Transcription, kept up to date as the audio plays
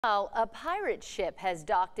Well, a pirate ship has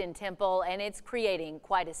docked in Temple and it's creating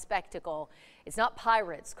quite a spectacle. It's not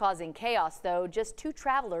pirates causing chaos, though, just two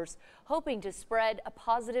travelers hoping to spread a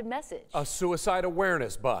positive message. A suicide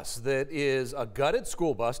awareness bus that is a gutted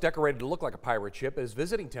school bus decorated to look like a pirate ship is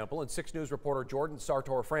visiting Temple, and 6 News reporter Jordan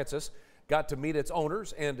Sartor Francis got to meet its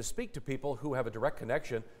owners and to speak to people who have a direct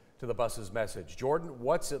connection to the bus's message. Jordan,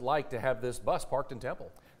 what's it like to have this bus parked in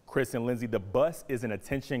Temple? Chris and Lindsay, the bus is an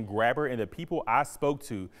attention grabber, and the people I spoke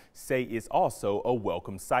to say it's also a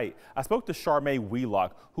welcome sight. I spoke to Charmaine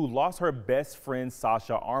Wheelock, who lost her best friend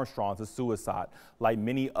Sasha Armstrong to suicide. Like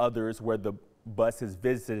many others where the bus has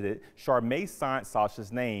visited, Charmaine signed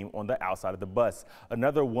Sasha's name on the outside of the bus.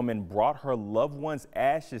 Another woman brought her loved one's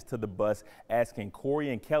ashes to the bus, asking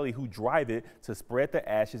Corey and Kelly, who drive it, to spread the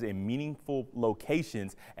ashes in meaningful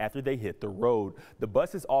locations after they hit the road. The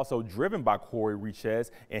bus is also driven by Corey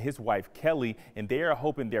Riches and his wife Kelly, and they are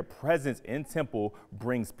hoping their presence in Temple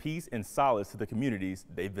brings peace and solace to the communities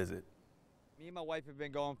they visit. Me and my wife have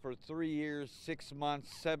been going for 3 years, 6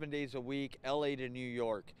 months, 7 days a week, LA to New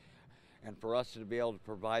York. And for us to be able to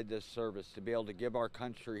provide this service, to be able to give our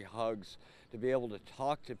country hugs, to be able to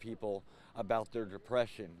talk to people about their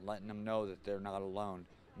depression, letting them know that they're not alone,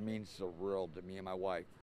 means the world to me and my wife.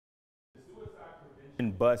 The suicide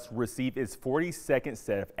prevention bus received its 42nd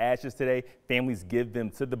set of ashes today. Families give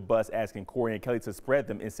them to the bus, asking Corey and Kelly to spread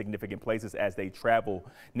them in significant places as they travel.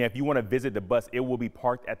 Now, if you want to visit the bus, it will be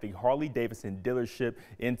parked at the Harley-Davidson dealership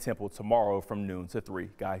in Temple tomorrow from noon to 3.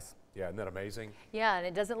 Guys. Yeah, isn't that amazing? Yeah, and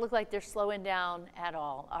it doesn't look like they're slowing down at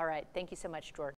all. All right. Thank you so much, Jordan.